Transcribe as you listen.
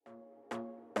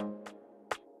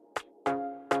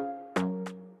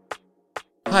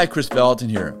Hi, Chris Valentin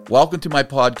here. Welcome to my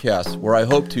podcast where I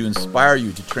hope to inspire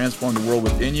you to transform the world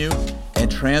within you and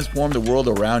transform the world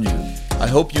around you. I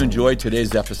hope you enjoyed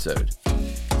today's episode.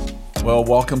 Well,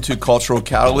 welcome to Cultural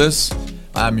Catalyst.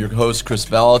 I'm your host, Chris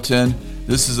Valentin.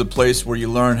 This is a place where you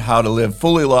learn how to live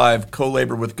fully alive,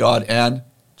 co-labor with God, and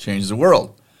change the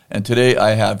world. And today I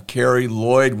have Carrie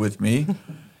Lloyd with me.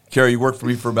 Carrie, you worked for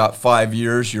me for about 5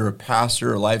 years. You're a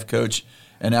pastor, a life coach,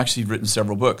 and actually you've written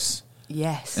several books.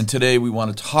 Yes. And today we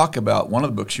want to talk about one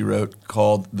of the books you wrote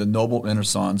called The Noble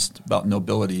Renaissance, about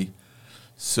nobility.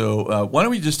 So why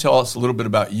don't we just tell us a little bit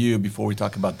about you before we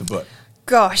talk about the book?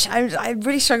 Gosh, I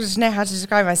really struggle to know how to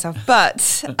describe myself,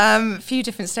 but a few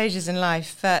different stages in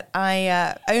life. But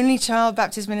I, only child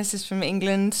Baptist ministers from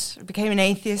England, became an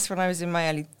atheist when I was in my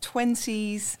early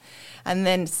 20s, and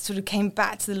then sort of came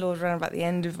back to the Lord around about the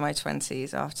end of my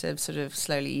 20s after sort of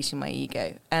slowly eating my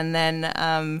ego. And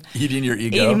then... Eating your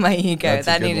ego? Eating my ego. That's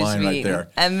that a good needed line to be right eaten. there.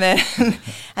 And then,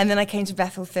 and then I came to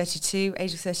Bethel 32,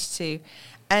 age of 32.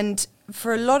 And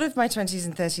for a lot of my 20s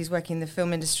and 30s working in the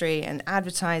film industry and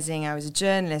advertising, I was a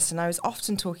journalist, and I was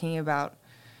often talking about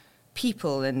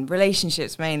people and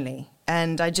relationships mainly.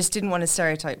 And I just didn't want to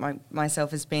stereotype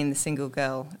myself as being the single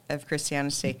girl of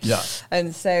Christianity. Yeah.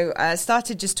 And so I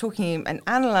started just talking and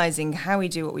analysing how we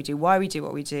do what we do, why we do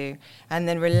what we do, and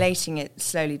then relating it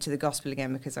slowly to the gospel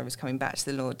again because I was coming back to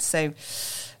the Lord. So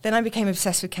then I became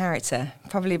obsessed with character,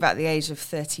 probably about the age of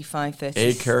 35, 30.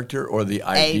 A character or the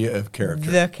idea of character?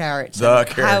 The character. The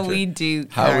character. How we do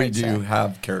character. How we do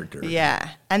have character.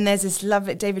 Yeah. And there's this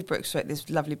lovely, David Brooks wrote this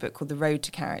lovely book called The Road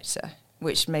to Character,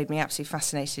 which made me absolutely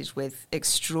fascinated with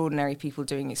extraordinary people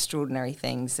doing extraordinary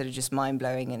things that are just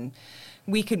mind-blowing. And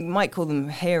might call them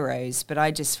heroes, but I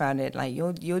just found it like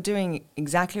you're doing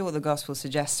exactly what the gospel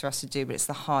suggests for us to do, but it's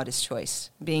the hardest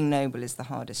choice. Being noble is the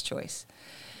hardest choice.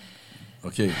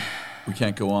 Okay, we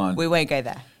can't go on. We won't go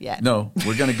there yet. No,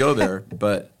 we're going to go there,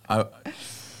 but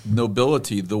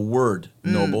nobility, the word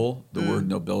noble, the word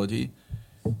nobility,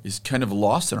 is kind of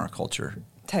lost in our culture.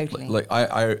 Totally. Like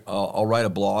I'll write a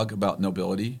blog about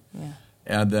nobility,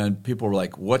 and then people are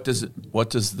like, "What does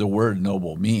the word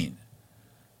noble mean?"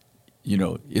 You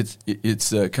know, it's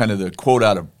kind of the quote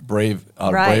out of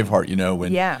Braveheart. You know,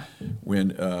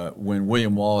 when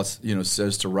William Wallace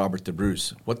says to Robert the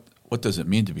Bruce, "What does it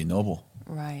mean to be noble?"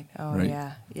 Right. Oh,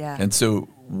 right? Yeah. And so,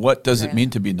 what does it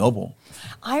mean to be noble?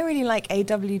 I really like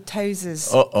A.W. Tozer's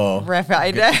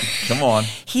Come on.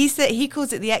 He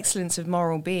calls it the excellence of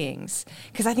moral beings,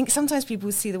 because I think sometimes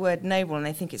people see the word noble and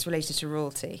they think it's related to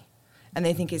royalty, and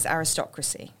they think it's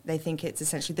aristocracy. They think it's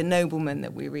essentially the nobleman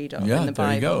that we read of in the Bible. Yeah,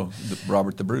 there you go.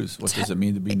 Robert the Bruce. What does it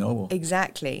mean to be noble?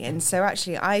 Exactly. And so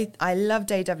actually I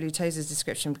loved A.W. Tozer's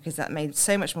description because that made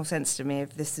so much more sense to me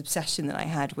of this obsession that I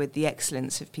had with the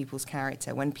excellence of people's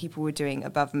character when people were doing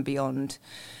above and beyond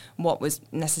what was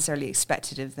necessarily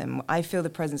expected of them. I feel the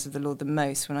presence of the Lord the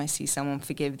most when I see someone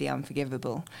forgive the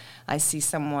unforgivable. When I see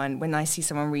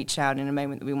someone reach out in a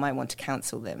moment that we might want to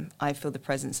counsel them, I feel the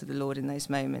presence of the Lord in those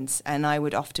moments. And I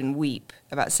would often weep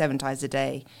about 7 times a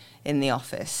day in the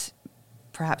office,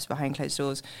 perhaps behind closed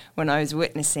doors, when I was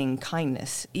witnessing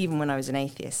kindness, even when I was an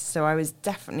atheist. So I was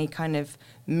definitely kind of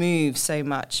moved so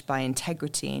much by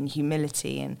integrity and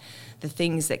humility and the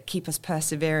things that keep us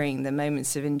persevering, the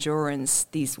moments of endurance,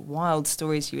 these wild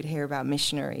stories you would hear about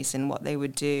missionaries and what they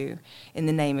would do in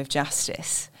the name of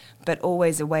justice, but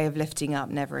always a way of lifting up,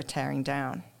 never a tearing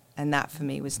down. And that for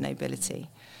me was nobility.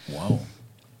 Wow.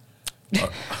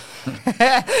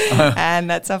 And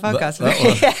that's our podcast.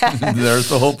 There's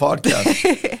the whole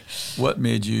podcast. What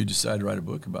made you decide to write a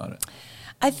book about it?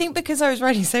 I think because I was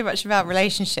writing so much about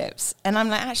relationships, and I'm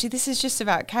like, actually, this is just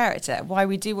about character, why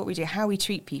we do what we do, how we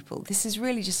treat people. This is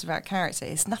really just about character.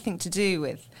 It's nothing to do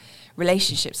with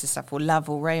relationships and stuff, or love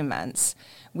or romance.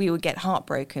 We would get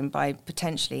heartbroken by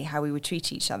potentially how we would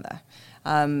treat each other.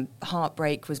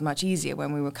 Heartbreak was much easier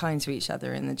when we were kind to each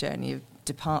other in the journey of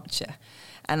departure.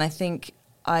 And I think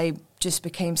I just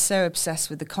became so obsessed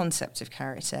with the concept of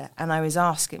character, and I was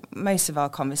asking, most of our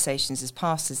conversations as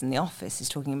pastors in the office is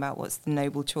talking about what's the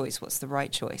noble choice, what's the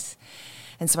right choice.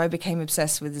 And so I became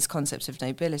obsessed with this concept of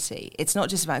nobility. It's not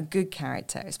just about good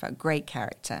character, it's about great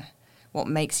character. What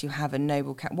makes you have a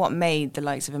noble character? What made the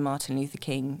likes of a Martin Luther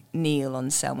King kneel on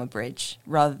Selma Bridge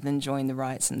rather than join the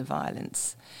riots and the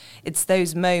violence? It's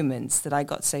those moments that I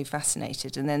got so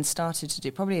fascinated and then started to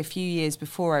do, probably a few years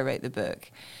before I wrote the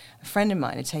book. A friend of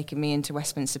mine had taken me into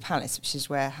Westminster Palace, which is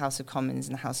where House of Commons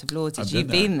and the House of Lords is. You've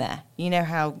been there. You know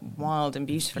how wild and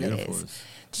beautiful it is.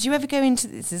 Did you ever go into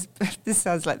this? This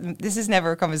sounds like this is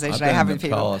never a conversation I have with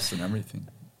people. I've been in the palace and everything.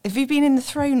 Have you been in the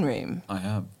throne room? I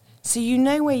have. So you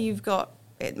know where you've got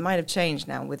it might have changed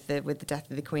now with the death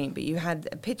of the Queen, but you had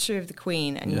a picture of the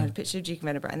Queen and you had a picture of Duke of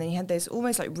Edinburgh, and then you had those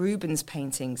almost like Rubens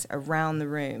paintings around the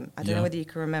room. I don't know whether you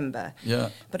can remember. Yeah.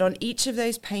 But on each of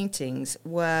those paintings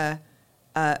were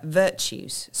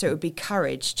virtues. So it would be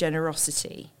courage,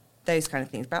 generosity, those kind of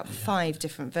things, about 5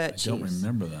 different virtues. I don't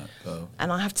remember that, though.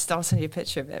 And I'll have to send you a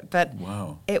picture of it. But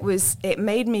wow. It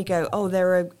made me go, oh,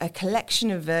 there are a collection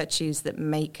of virtues that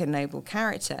make a noble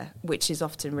character, which is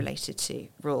often related to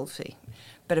royalty.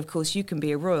 But of course, you can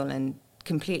be a royal and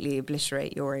completely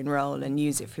obliterate your own role and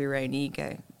use it for your own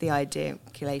ego. The idea,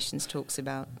 Galatians talks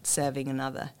about serving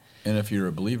another. And if you're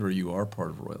a believer, you are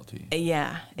part of royalty.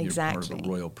 Yeah, exactly. You're part of a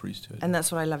royal priesthood. And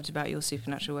that's what I loved about your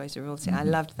Supernatural Ways of Royalty. I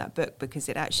loved that book because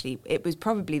it was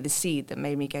probably the seed that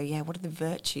made me go, yeah, what are the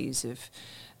virtues of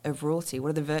royalty? What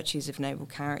are the virtues of noble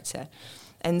character?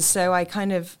 And so I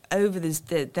kind of,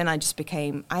 then I just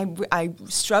became, I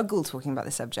struggle talking about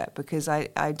the subject because I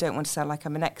don't want to sound like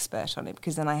I'm an expert on it,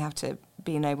 because then I have to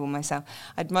be noble myself.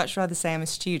 I'd much rather say I'm a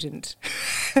student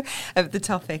of the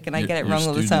topic, and I get it wrong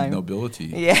all the time. Nobility.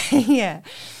 Yeah, yeah.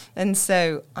 And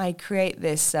so I create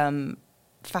this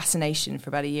fascination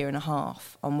for about 1.5 years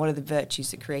on what are the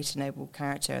virtues that create a noble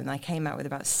character, and I came out with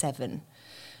about 7,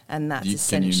 and that's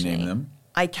essentially. Can you name them?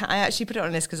 I actually put it on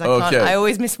a list because I can't. I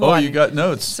always miss one. Oh, you got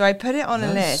notes. So I put it on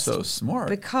a list. So smart.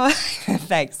 Because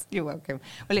thanks, you're welcome.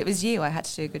 Well, it was you. I had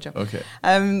to do a good job. Okay.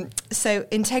 So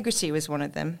integrity was one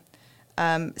of them.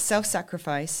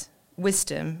 Self-sacrifice,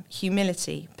 wisdom,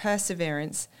 humility,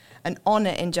 perseverance, and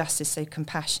honor in justice, so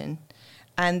compassion,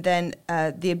 and then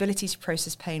the ability to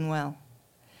process pain well.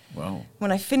 Wow.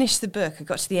 When I finished the book, I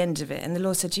got to the end of it, and the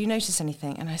Lord said, "Do you notice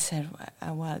anything?" And I said,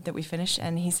 "Well, that we finished."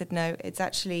 And He said, "No, it's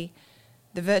actually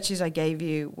the virtues I gave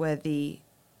you were the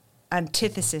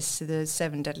antithesis to the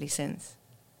 7 deadly sins."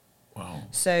 Wow.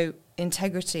 So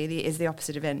integrity is the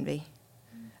opposite of envy.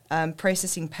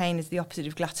 Processing pain is the opposite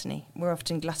of gluttony. We're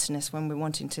often gluttonous when we're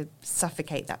wanting to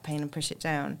suffocate that pain and push it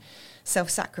down.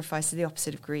 Self-sacrifice is the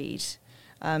opposite of greed.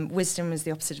 Wisdom is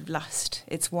the opposite of lust.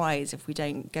 It's wise if we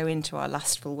don't go into our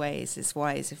lustful ways. It's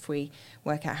wise if we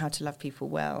work out how to love people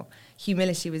well.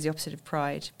 Humility was the opposite of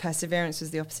pride. Perseverance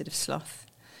was the opposite of sloth.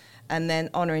 And then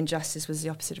honor and justice was the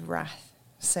opposite of wrath.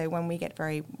 So when we get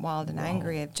very wild and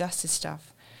angry at justice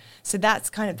stuff, so that's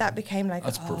that became like,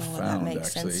 that's profound, that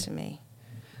makes actually. sense to me.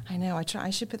 I know. I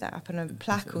should put that up on a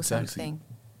plaque or something.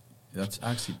 That's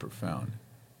actually profound.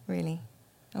 Really?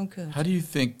 Oh, good. How do you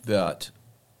think that?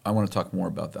 I want to talk more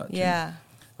about that. Yeah.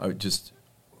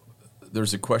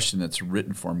 There's a question that's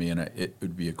written for me, and it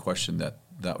would be a question that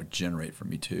would generate for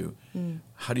me too.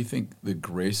 How do you think the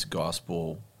grace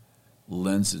gospel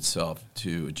lends itself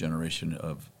to a generation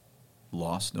of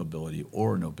lost nobility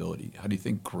or nobility? How do you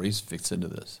think grace fits into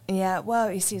this? Yeah,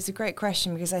 well, you see, it's a great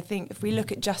question, because I think if we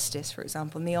look at justice, for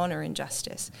example, and the honor in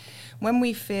justice, when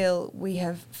we feel we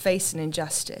have faced an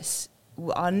injustice,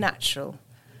 our natural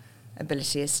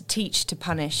ability is to teach, to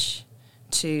punish,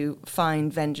 to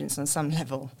find vengeance on some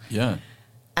level. Yeah.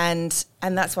 And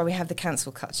that's why we have the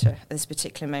cancel culture at this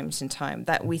particular moment in time,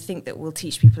 that we think that we'll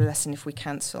teach people a lesson if we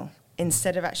cancel,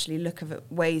 instead of actually look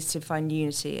at ways to find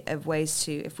unity, of ways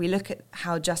to, if we look at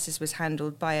how justice was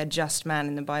handled by a just man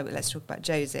in the Bible, let's talk about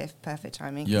Joseph, perfect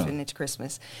timing, because we're into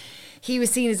Christmas. He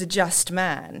was seen as a just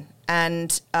man,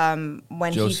 and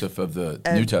when Joseph of the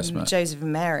New Testament. Joseph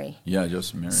and Mary. Yeah,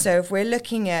 Joseph and Mary. So if we're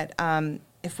looking at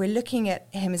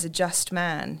him as a just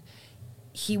man,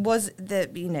 he was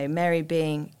Mary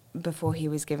being, before he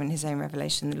was given his own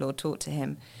revelation, the Lord taught to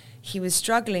him, he was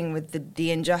struggling with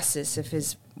the injustice of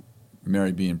his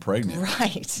Mary being pregnant,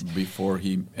 right? Before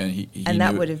he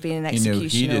that would have been an executional. He knew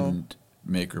he didn't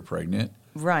make her pregnant,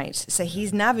 right? So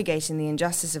he's navigating the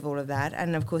injustice of all of that,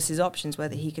 and of course his options were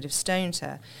that he could have stoned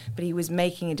her, but he was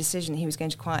making a decision he was going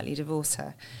to quietly divorce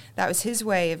her. That was his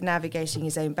way of navigating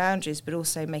his own boundaries, but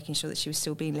also making sure that she was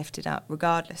still being lifted up,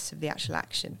 regardless of the actual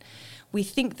action. We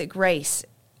think that grace,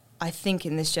 I think,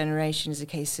 in this generation is a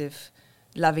case of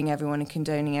loving everyone and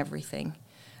condoning everything.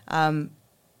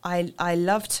 I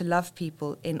love to love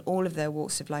people in all of their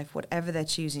walks of life, whatever they're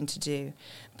choosing to do.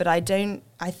 But I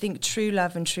think true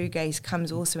love and true grace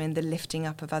comes also in the lifting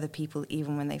up of other people,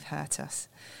 even when they've hurt us.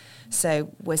 So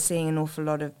we're seeing an awful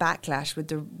lot of backlash with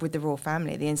the royal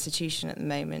family, the institution at the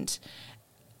moment.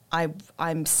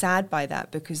 I'm sad by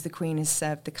that, because the Queen has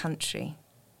served the country.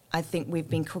 I think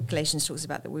Galatians talks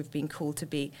about that we've been called to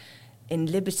be in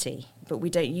liberty, but we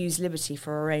don't use liberty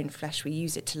for our own flesh. We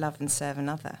use it to love and serve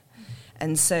another.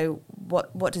 And so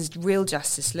what does real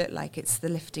justice look like? It's the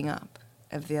lifting up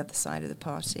of the other side of the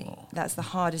party. That's the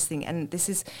hardest thing, and this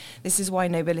is why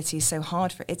nobility is so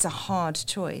hard. It's a hard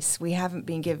choice. We haven't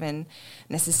been given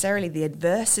necessarily the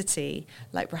adversity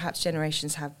like perhaps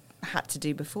generations have had to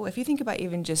do before. If you think about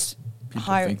even just people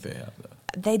think they have that.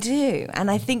 They do, and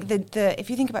I think that if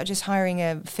you think about just hiring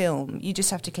a film, you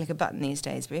just have to click a button these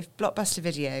days. But if Blockbuster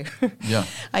Video, yeah,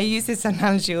 I use this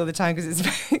analogy all the time because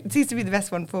it seems to be the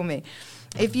best one for me.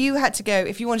 If you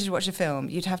wanted to watch a film,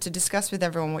 you'd have to discuss with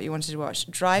everyone what you wanted to watch,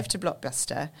 drive to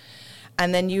Blockbuster,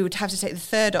 and then you would have to take the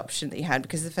third option that you had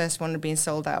because the first one had been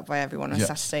sold out by everyone on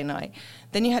Saturday night.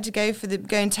 Then you had to go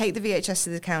and take the VHS to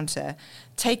the counter,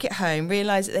 take it home,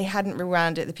 realise that they hadn't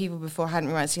rewound it, the people before hadn't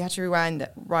rewound it, so you had to rewind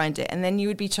it, and then you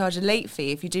would be charged a late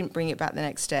fee if you didn't bring it back the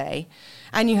next day,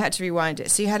 and you had to rewind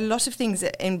it. So you had a lot of things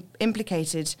that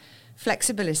implicated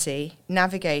flexibility,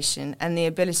 navigation, and the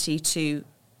ability to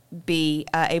be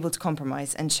able to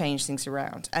compromise and change things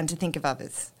around and to think of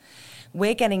others.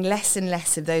 We're getting less and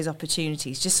less of those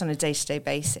opportunities just on a day-to-day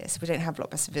basis. We don't have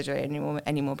Blockbuster Video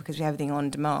anymore because we have everything on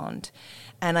demand.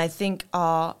 And I think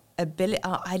I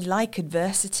like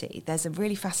adversity. There's a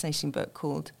really fascinating book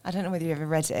called, I don't know whether you ever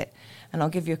read it, and I'll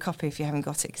give you a copy if you haven't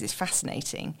got it because it's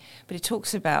fascinating. But it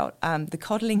talks about the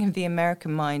coddling of the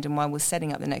American mind and why we're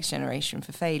setting up the next generation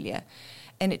for failure.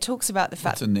 And it talks about the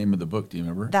fact... What's the name of the book? Do you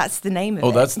remember? That's the name of it.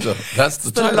 Oh, that's the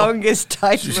it's title. The longest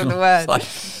title of the word.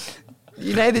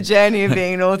 You know the journey of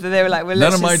being an author. They were like, well,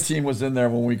 none of my team was in there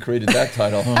when we created that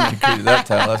title.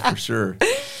 That's for sure.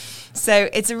 So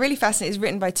it's a really fascinating. It's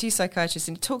written by two psychiatrists,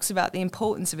 and it talks about the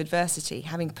importance of adversity,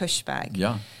 having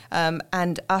pushback,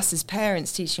 and us as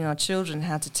parents teaching our children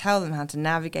how to tell them how to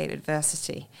navigate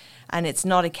adversity. And it's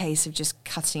not a case of just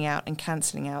cutting out and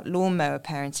cancelling out. Lawnmower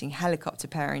parenting, helicopter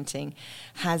parenting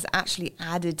has actually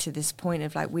added to this point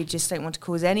of like, we just don't want to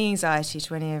cause any anxiety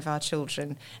to any of our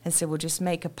children. And so we'll just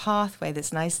make a pathway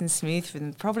that's nice and smooth for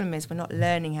them. The problem is we're not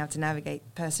learning how to navigate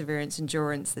perseverance,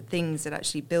 endurance, the things that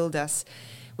actually build us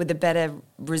with a better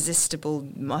resistible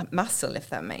muscle, if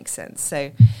that makes sense.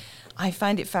 So I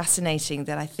find it fascinating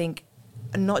that I think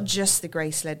not just the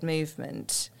grace-led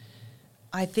movement,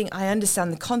 I think I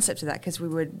understand the concept of that because we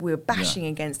were bashing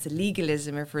against the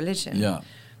legalism of religion. Yeah.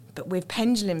 But with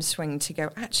pendulum swing to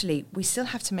go, actually, we still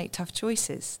have to make tough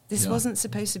choices. This wasn't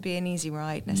supposed to be an easy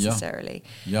ride necessarily.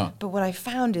 Yeah. But what I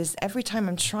found is every time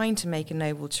I'm trying to make a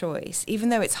noble choice, even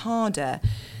though it's harder,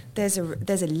 there's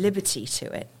a liberty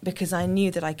to it because I knew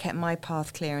that I kept my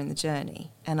path clear in the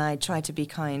journey, and I tried to be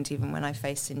kind even when I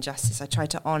faced injustice. I tried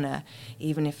to honour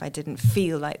even if I didn't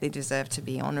feel like they deserved to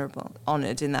be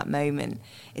honoured in that moment.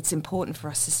 It's important for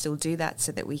us to still do that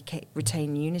so that we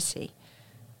retain unity.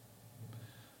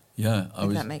 Yeah,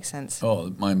 if that makes sense.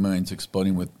 Oh, my mind's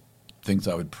exploding with things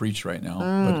I would preach right now,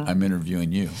 but I'm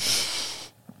interviewing you.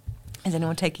 Is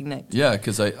anyone taking notes? Yeah,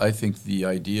 because I think the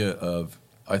idea of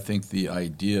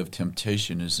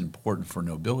temptation is important for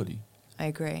nobility. I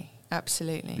agree,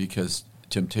 absolutely. Because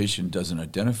temptation doesn't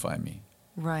identify me.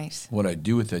 Right. What I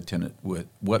do with temptation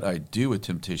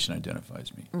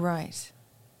identifies me. Right.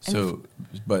 So,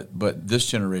 but this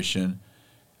generation,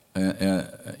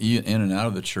 in and out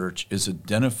of the church, is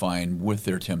identifying with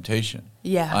their temptation.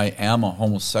 Yeah. I am a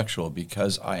homosexual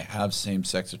because I have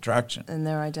same-sex attraction. And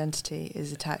their identity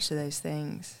is attached to those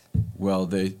things. Well,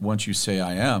 once you say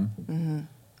I am,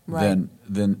 right.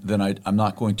 then I'm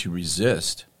not going to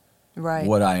resist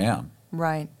what I am.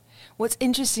 Right. What's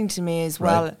interesting to me as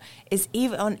well is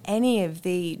even on any of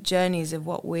the journeys of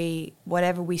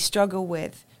whatever we struggle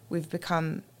with, we've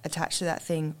become attached to that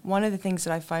thing. One of the things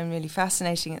that I find really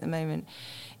fascinating at the moment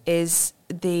is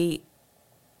the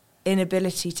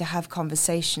inability to have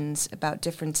conversations about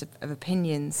difference of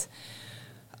opinions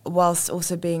whilst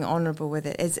also being honourable with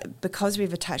it. Is because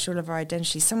we've attached all of our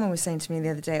identities. Someone was saying to me the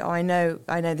other day, I know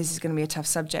this is going to be a tough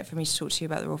subject for me to talk to you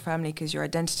about the royal family because your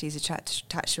identity is attached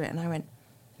to it. And I went,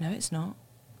 no, it's not.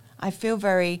 I feel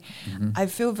very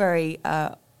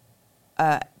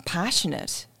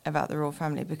passionate about the royal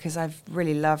family because I've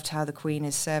really loved how the Queen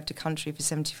has served a country for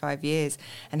 75 years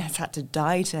and has had to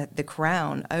die to the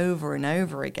crown over and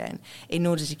over again in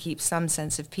order to keep some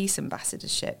sense of peace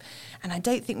ambassadorship. And I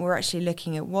don't think we're actually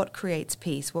looking at what creates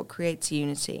peace, what creates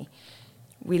unity.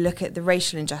 We look at the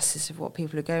racial injustice of what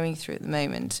people are going through at the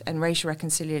moment, and racial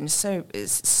reconciliation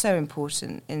is so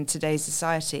important in today's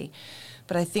society.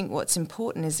 But I think what's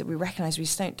important is that we recognise we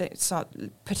don't start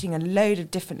putting a load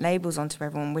of different labels onto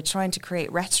everyone. We're trying to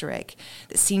create rhetoric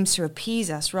that seems to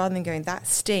appease us rather than going, that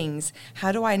stings.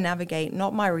 How do I navigate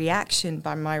not my reaction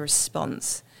but my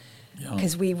response?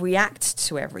 Because we react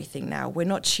to everything now. We're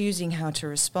not choosing how to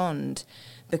respond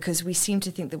because we seem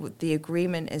to think that the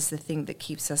agreement is the thing that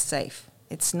keeps us safe.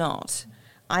 It's not.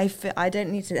 I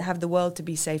don't need to have the world to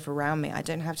be safe around me. I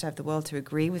don't have to have the world to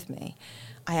agree with me.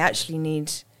 I actually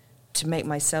need to make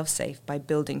myself safe by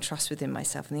building trust within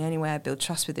myself. And the only way I build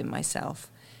trust within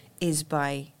myself is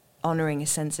by honouring a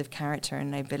sense of character and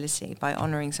nobility, by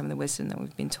honouring some of the wisdom that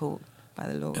we've been taught by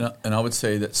the Lord. And I would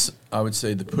say the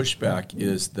pushback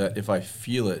is that if I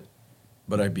feel it,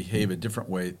 but I behave a different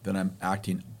way, then I'm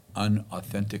acting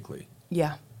unauthentically.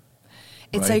 Yeah.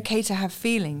 It's right? okay to have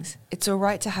feelings. It's all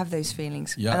right to have those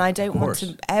feelings. Yeah, and I don't want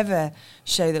to ever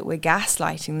show that we're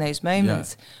gaslighting those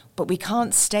moments, but we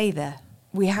can't stay there.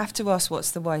 We have to ask,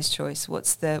 what's the wise choice?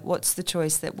 What's the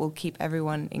choice that will keep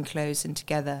everyone enclosed and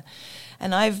together?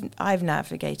 And I've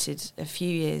navigated a few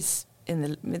years,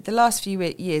 in the last few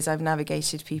years, I've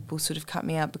navigated people sort of cut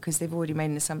me out because they've already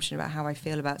made an assumption about how I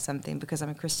feel about something because I'm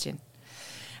a Christian.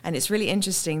 And it's really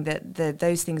interesting that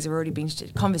those things have already been,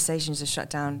 conversations are shut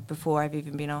down before I've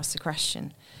even been asked a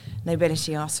question.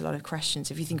 Nobility asks a lot of questions.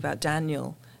 If you think about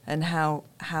Daniel and how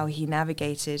he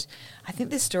navigated, I think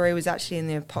this story was actually in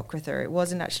the Apocrypha. It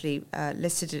wasn't actually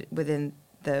listed within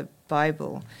the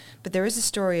Bible, but there is a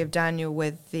story of Daniel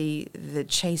with the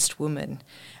chaste woman,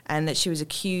 and that she was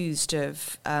accused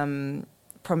of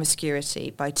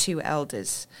promiscuity by two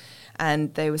elders.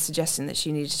 And they were suggesting that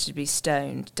she needed to be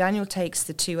stoned. Daniel takes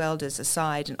the two elders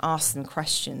aside and asks them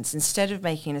questions. Instead of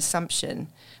making an assumption,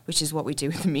 which is what we do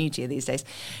with the media these days,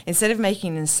 instead of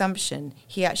making an assumption,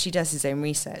 he actually does his own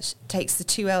research, takes the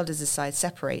two elders aside,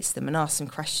 separates them, and asks them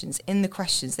questions. In the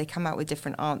questions, they come out with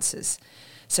different answers.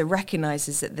 So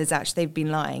recognizes that they've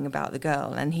been lying about the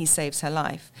girl, and he saves her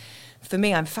life. For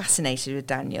me, I'm fascinated with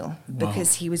Daniel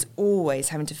because he was always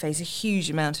having to face a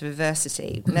huge amount of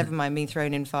adversity, never mind being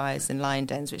thrown in fires and lion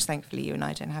dens, which thankfully you and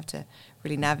I don't have to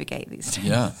really navigate these days.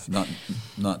 Yeah,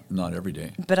 not every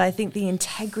day. But I think the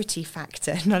integrity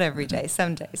factor, not every day,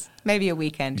 some days, maybe a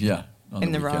weekend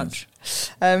in the ranch.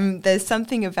 There's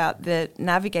something about the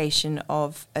navigation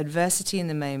of adversity in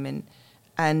the moment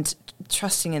and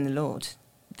trusting in the Lord.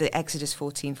 The Exodus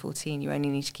 14:14, you only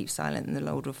need to keep silent and the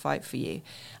Lord will fight for you.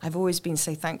 I've always been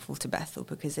so thankful to Bethel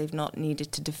because they've not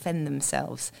needed to defend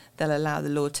themselves. They'll allow the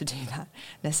Lord to do that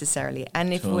necessarily.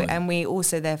 And we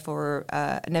also therefore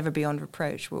are never beyond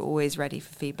reproach. We're always ready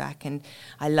for feedback. And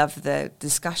I love the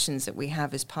discussions that we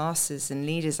have as pastors and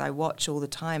leaders. I watch all the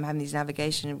time having these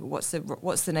navigation. What's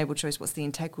the noble choice? What's the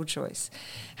integral choice?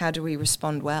 How do we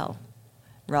respond well?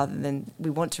 Rather than we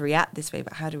want to react this way,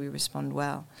 but how do we respond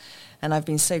well? And I've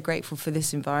been so grateful for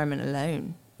this environment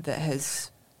alone that has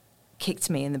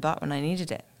kicked me in the butt when I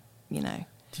needed it, you know.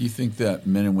 Do you think that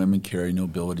men and women carry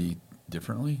nobility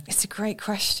differently? It's a great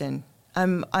question.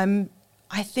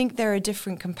 I think there are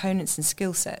different components and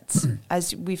skill sets,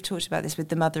 as we've talked about this with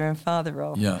the mother and father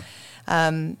role. Yeah.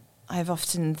 I've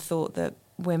often thought that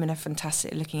women are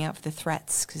fantastic at looking out for the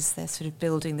threats because they're sort of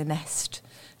building the nest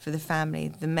for the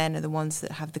family. The men are the ones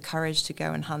that have the courage to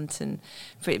go and hunt, and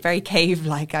very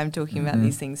cave-like I'm talking about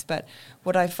these things. But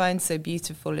what I find so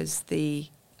beautiful is the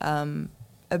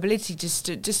ability just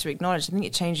to acknowledge. I think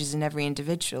it changes in every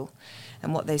individual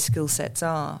and what those skill sets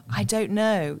are. I don't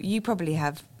know. You probably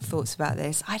have thoughts about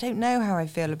this. I don't know how I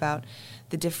feel about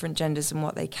the different genders and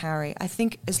what they carry. I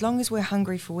think as long as we're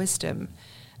hungry for wisdom,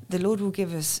 the Lord will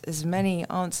give us as many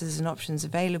answers and options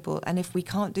available, and if we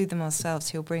can't do them ourselves,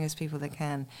 He'll bring us people that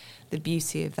can. The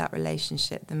beauty of that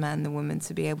relationship, the man, the woman,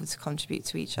 to be able to contribute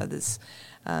to each other's.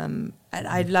 And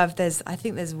I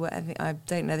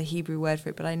don't know the Hebrew word for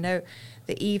it, but I know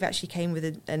that Eve actually came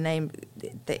with a name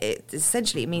that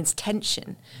essentially it means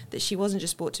tension. That she wasn't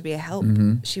just brought to be a help;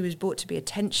 she was brought to be a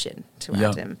tension to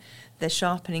Adam. The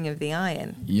sharpening of the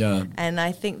iron. Yeah. And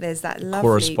I think there's that lovely...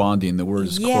 Corresponding. The word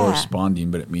is corresponding,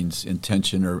 but it means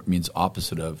intention or it means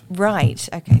opposite of. Right.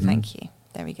 Okay, thank you.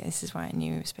 There we go. This is why I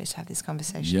knew we were supposed to have this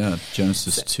conversation. Yeah,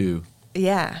 Genesis 2.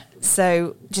 Yeah.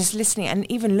 So just listening and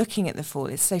even looking at the fall,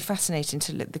 it's so fascinating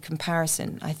to look at the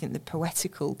comparison. I think the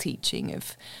poetical teaching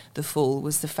of the fall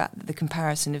was the fact that the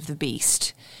comparison of the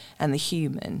beast and the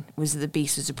human was that the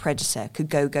beast was a predator, could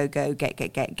go,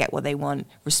 get what they want,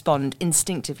 respond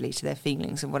instinctively to their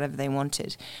feelings and whatever they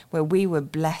wanted, where we were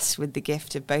blessed with the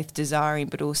gift of both desiring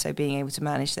but also being able to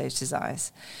manage those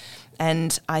desires.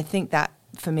 And I think that,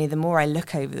 for me, the more I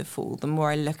look over the fall, the more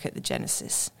I look at the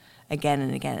Genesis, again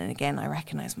and again and again, I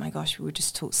recognise, my gosh, we were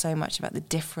just taught so much about the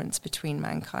difference between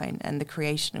mankind and the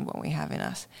creation of what we have in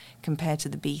us compared to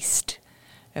the beast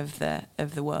of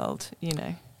the world, you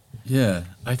know. Yeah,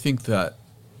 I think that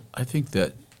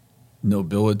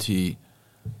nobility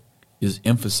is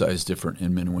emphasized different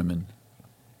in men and women.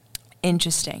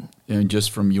 Interesting. And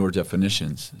just from your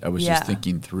definitions, I was just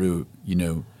thinking through, you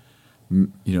know,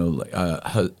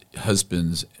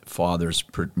 husbands, fathers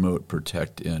promote,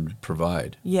 protect, and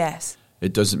provide. Yes.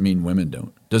 It doesn't mean women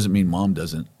don't. Doesn't mean mom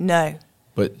doesn't. No.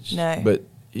 But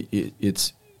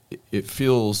it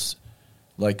feels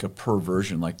like a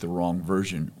perversion, like the wrong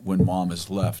version, when mom is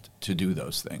left to do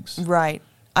those things. Right.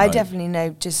 I definitely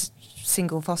know, just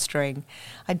single fostering,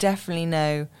 I definitely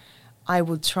know I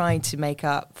will try to make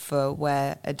up for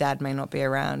where a dad may not be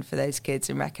around for those kids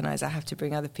and recognise I have to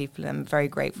bring other people. I'm very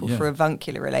grateful for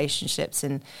avuncular relationships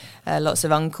and lots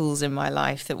of uncles in my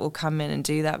life that will come in and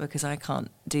do that because I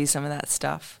can't do some of that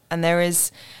stuff. And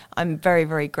I'm very,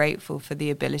 very grateful for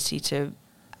the ability to,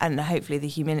 and hopefully the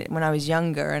humility. When I was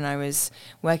younger and I was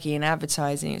working in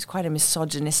advertising, it was quite a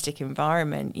misogynistic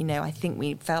environment. I think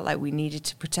we felt like we needed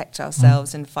to protect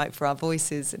ourselves and fight for our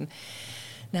voices. And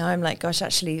now I'm like, gosh,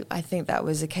 actually, I think that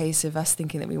was a case of us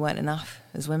thinking that we weren't enough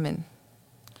as women.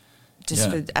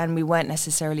 And we weren't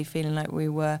necessarily feeling like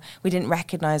we didn't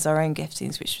recognise our own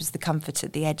giftings, which was the comforter,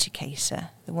 the educator,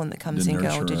 the one that comes in and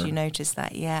goes, oh, did you notice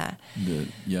that? Yeah.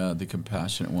 The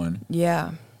compassionate one.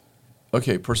 Yeah.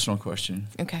 Okay, personal question.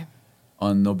 Okay.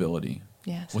 On nobility.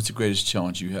 Yes. What's the greatest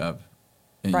challenge you have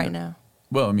now?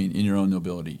 Well, I mean, in your own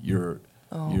nobility. You're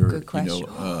good question.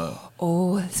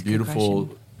 That's a beautiful, good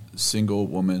question. single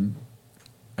woman.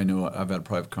 I know I've had a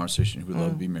private conversation who would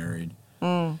love to be married.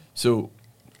 So,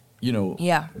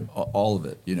 all of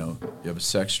it. You have a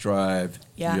sex drive.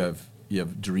 Yeah. You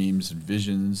have dreams and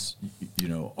visions.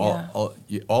 All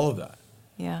of that.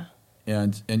 Yeah.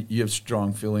 And you have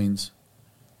strong feelings.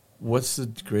 What's the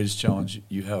greatest challenge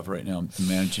you have right now in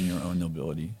managing your own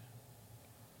nobility?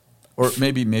 Or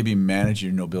maybe managing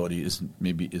your nobility is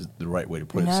the right way to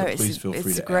put it. So please feel free to.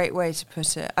 It's a great way to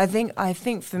put it. I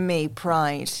think for me,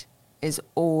 pride is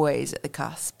always at the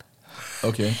cusp.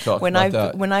 Okay, talk about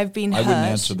that. When I've been hurt, I wouldn't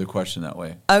answer the question that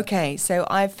way. Okay, so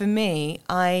I feel,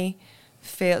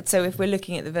 so if we're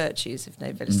looking at the virtues of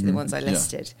nobility, the ones I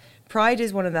listed, pride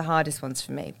is one of the hardest ones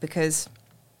for me because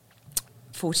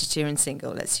 42 and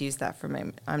single, let's use that for a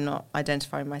moment. I'm not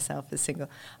identifying myself as single.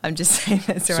 I'm just saying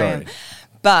that's who I am.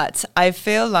 But I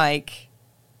feel like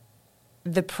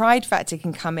the pride factor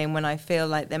can come in when I feel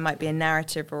like there might be a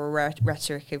narrative or a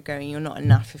rhetoric of going, you're not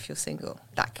enough if you're single.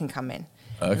 That can come in.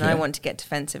 Okay. And I want to get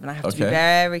defensive, and I have to be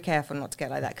very careful not to get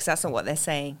like that because that's not what they're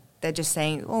saying. They're just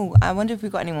saying, oh, I wonder if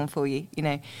we've got anyone for you,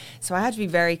 So I had to be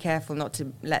very careful not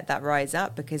to let that rise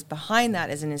up because behind that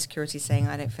is an insecurity saying,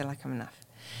 I don't feel like I'm enough.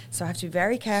 So I have to be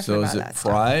very careful about that. So is it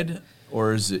pride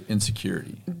or is it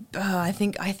insecurity? I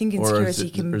think insecurity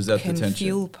can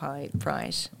fuel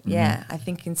pride. Yeah, I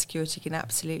think insecurity can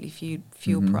absolutely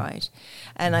fuel pride.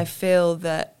 And I feel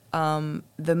that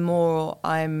the more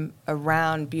I'm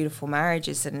around beautiful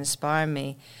marriages that inspire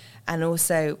me, and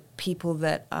also people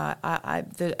that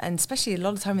and especially a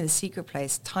lot of time in the secret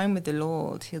place, time with the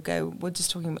Lord, He'll go, let's just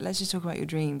talk about your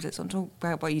dreams. Let's not talk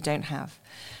about what you don't have.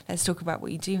 Let's talk about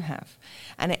what you do have.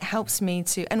 And it helps me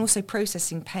to, and also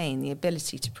processing pain, the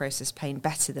ability to process pain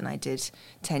better than I did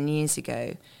 10 years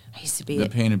ago. I used to be... The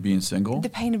pain of being single? The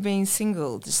pain of being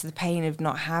single, just the pain of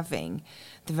not having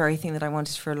the very thing that I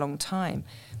wanted for a long time.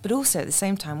 But also at the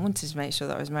same time wanted to make sure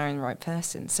that I was marrying the right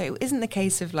person. So it isn't the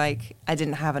case of like I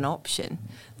didn't have an option.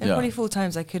 There are probably 4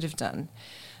 times I could have done.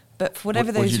 But for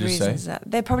whatever those reasons, there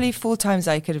are probably 4 times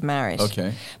I could have married.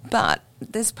 Okay. But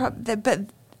but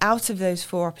out of those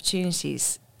 4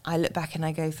 opportunities, I look back and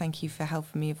I go, thank you for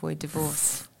helping me avoid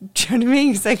divorce. Do you know what I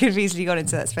mean? Because I could have easily gone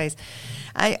into that space.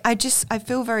 I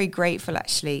feel very grateful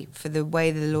actually for the way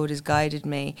that the Lord has guided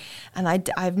me, and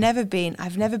I've never been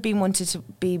wanted to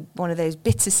be one of those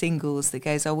bitter singles that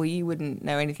goes, oh well, you wouldn't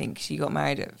know anything because you got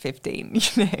married at 15.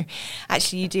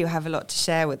 Actually you do have a lot to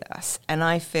share with us, and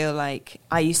I feel like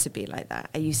I used to be like that.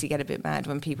 I used to get a bit mad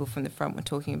when people from the front were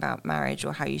talking about marriage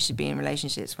or how you should be in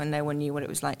relationships when no one knew what it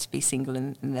was like to be single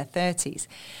in their 30s.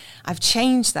 I've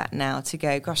changed that now to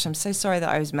go, gosh, I'm so sorry that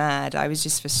I was mad. I was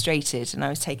just frustrated and I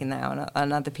was taking that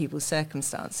on other people's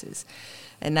circumstances.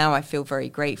 And now I feel very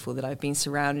grateful that I've been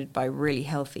surrounded by really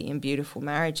healthy and beautiful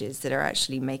marriages that are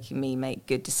actually making me make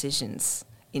good decisions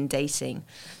in dating.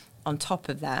 On top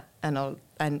of that,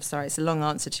 I'm sorry, it's a long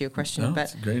answer to your question, but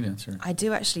it's a great answer. I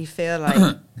do actually feel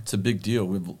like it's a big deal.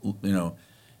 We've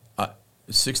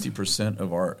 60%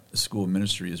 of our school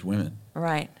ministry is women.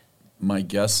 Right. My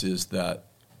guess is that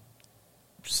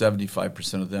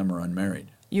 75% of them are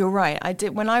unmarried. You're right. I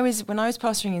did when I was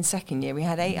pastoring in second year. We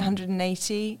had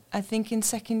 880, I think, in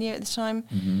second year at the time.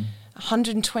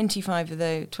 125 of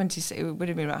those, it would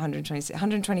have been about 126.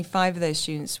 125 of those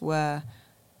students were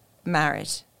married.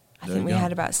 I think we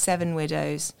had about 7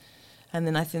 widows, and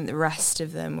then I think the rest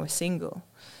of them were single.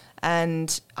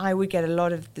 And I would get a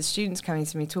lot of the students coming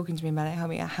to me, talking to me about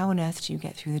it, how on earth do you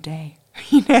get through the day?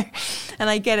 You know, and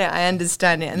I get it, I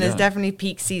understand it. And there's definitely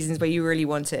peak seasons where you really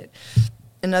want it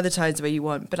and other times where you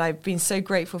want. But I've been so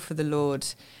grateful for the Lord.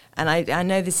 And I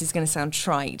know this is going to sound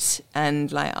trite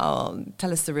and like, oh,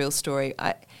 tell us the real story.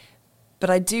 But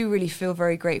I do really feel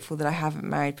very grateful that I haven't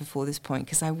married before this point,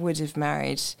 because I would have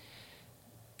married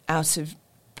out of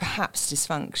perhaps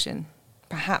dysfunction,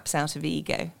 perhaps out of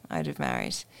ego, I'd have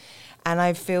married. And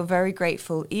I feel very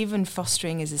grateful, even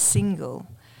fostering as a single,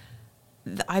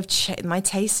 my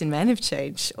tastes in men have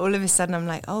changed. All of a sudden I'm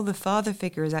like, oh, the father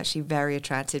figure is actually very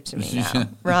attractive to me now,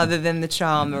 rather than the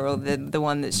charmer or the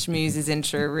one that schmoozes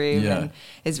into a room and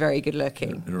is very good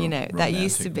looking. You know, that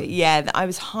used to be, I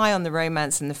was high on the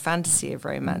romance and the fantasy of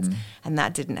romance, and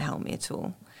that didn't help me at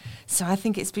all. So I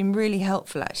think it's been really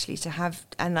helpful actually to have,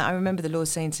 and I remember the Lord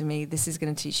saying to me, this is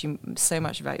going to teach you so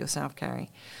much about yourself, Carrie.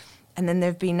 And then there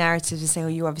have been narratives that say, oh,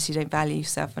 you obviously don't value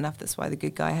yourself enough, that's why the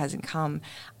good guy hasn't come.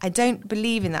 I don't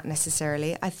believe in that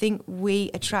necessarily. I think we're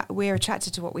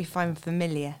attracted to what we find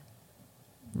familiar,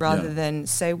 rather than,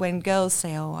 so when girls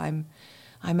say, oh,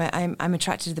 I'm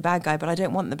attracted to the bad guy, but I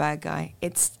don't want the bad guy.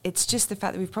 It's just the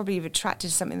fact that we've probably attracted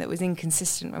to something that was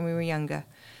inconsistent when we were younger.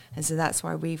 And so that's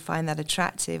why we find that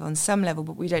attractive on some level,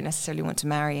 but we don't necessarily want to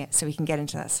marry it, so we can get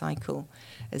into that cycle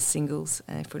as singles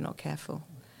if we're not careful.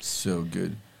 So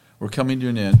good. We're coming to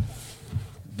an end.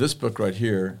 This book right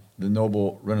here, The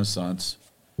Noble Renaissance,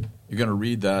 you're going to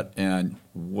read that, and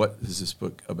what is this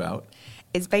book about?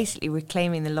 It's basically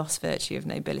reclaiming the lost virtue of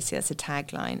nobility. That's a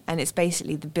tagline. And it's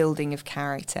basically the building of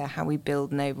character, how we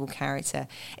build noble character.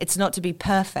 It's not to be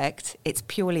perfect. It's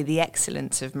purely the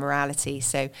excellence of morality.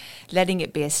 So letting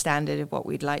it be a standard of what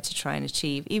we'd like to try and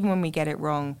achieve. Even when we get it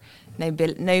wrong,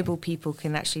 noble people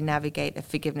can actually navigate a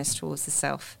forgiveness towards the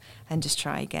self and just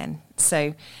try again.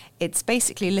 So it's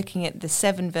basically looking at the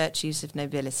 7 virtues of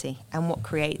nobility and what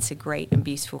creates a great and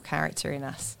beautiful character in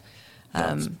us.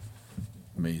 That's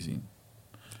amazing.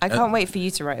 I can't wait for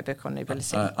you to write a book on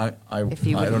nobility. If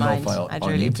you wouldn't mind, I'd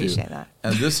really appreciate that.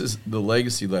 And this is the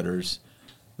legacy letters,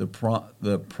 the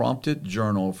prompted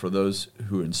journal for those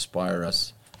who inspire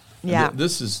us. Yeah.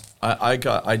 This is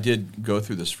I did go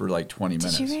through this for like 20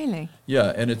 minutes. Did you really?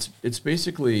 Yeah, and it's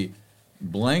basically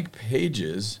blank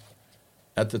pages.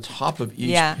 At the top of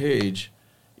each page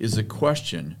is a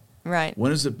question. Right.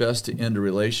 When is it best to end a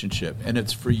relationship? And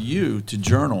it's for you to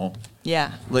journal.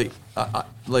 Yeah. Like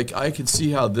I could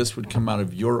see how this would come out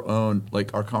of your own,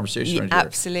 like our conversation right here.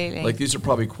 Absolutely. Like these are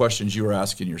probably questions you were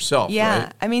asking yourself,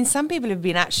 right? I mean, some people have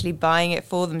been actually buying it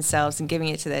for themselves and giving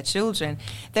it to their children.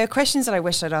 There are questions that I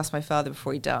wish I'd asked my father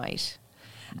before he died.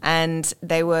 And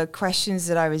they were questions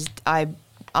that I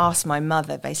asked my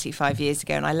mother basically 5 years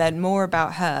ago, and I learned more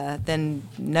about her than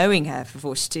knowing her for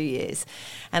 42 years.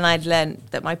 And I'd learned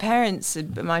that my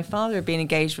father had been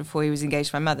engaged before he was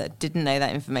engaged to my mother. Didn't know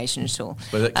that information at all.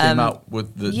 But it came out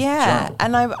with the journal.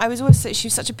 And I was always, she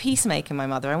was such a peacemaker, my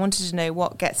mother. I wanted to know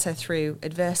what gets her through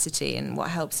adversity and what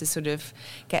helps to sort of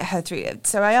get her through it.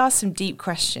 So I asked some deep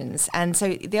questions. And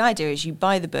so the idea is you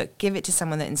buy the book, give it to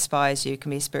someone that inspires you. It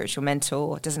can be a spiritual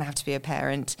mentor. It doesn't have to be a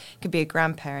parent. It could be a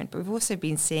grandparent. But we've also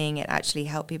been seeing it actually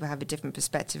help people have a different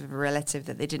perspective of a relative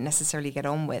that they didn't necessarily get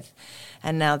on with,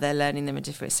 and now they're learning them a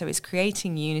different. So it's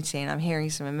creating unity, and I'm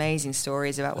hearing some amazing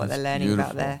stories about what they're learning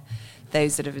about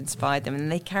those that have inspired them,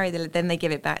 and they carry then they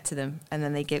give it back to them, and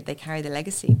then they carry the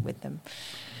legacy with them,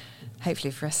 hopefully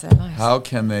for the rest of their lives. How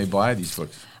can they buy these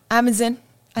books? Amazon.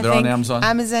 They're on Amazon?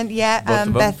 Amazon, yeah.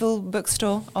 Bethel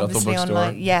Bookstore, obviously Bethel Bookstore.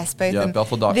 online. Yes, both of them.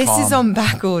 Bethel.com. This is on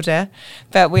back order,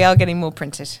 but we are getting more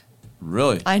printed.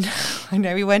 Really? I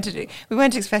know. We weren't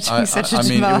expecting such a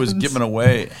demand. I mean, it was given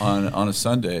away on a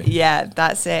Sunday. Yeah,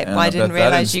 that's it. And I didn't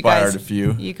realize you guys. A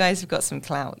few. You guys have got some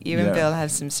clout. You and Bill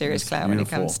have some serious clout when it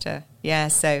comes to. Yeah,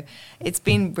 so it's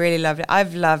been really lovely.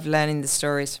 I've loved learning the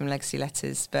stories from Legacy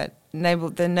Letters, but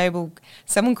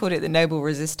someone called it the Noble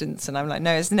Resistance, and I'm like,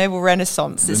 no, it's the Noble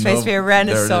Renaissance. It's supposed to be a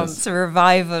renaissance, a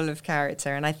revival of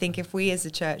character, and I think if we as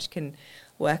a church can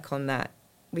work on that,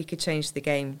 we could change the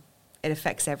game. It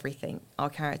affects everything. Our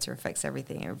character affects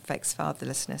everything. It affects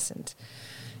fatherlessness and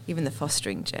even the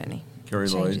fostering journey. Carrie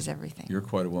Lloyd, changes everything. You're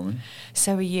quite a woman.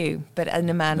 So are you, but in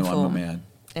a man form. No, I'm a man.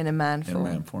 In a man form. In a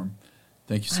man form.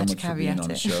 Thank you so much for being on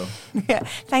the show. Yeah,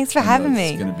 thanks for having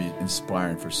me. It's going to be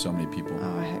inspiring for so many people.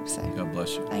 Oh, I hope so. God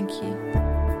bless you. Thank you.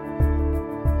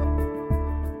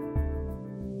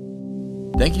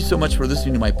 Thank you so much for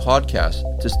listening to my podcast.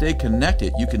 To stay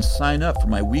connected, you can sign up for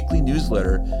my weekly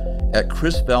newsletter at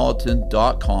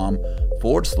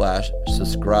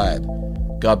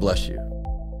chrisvallotton.com/subscribe. God bless you.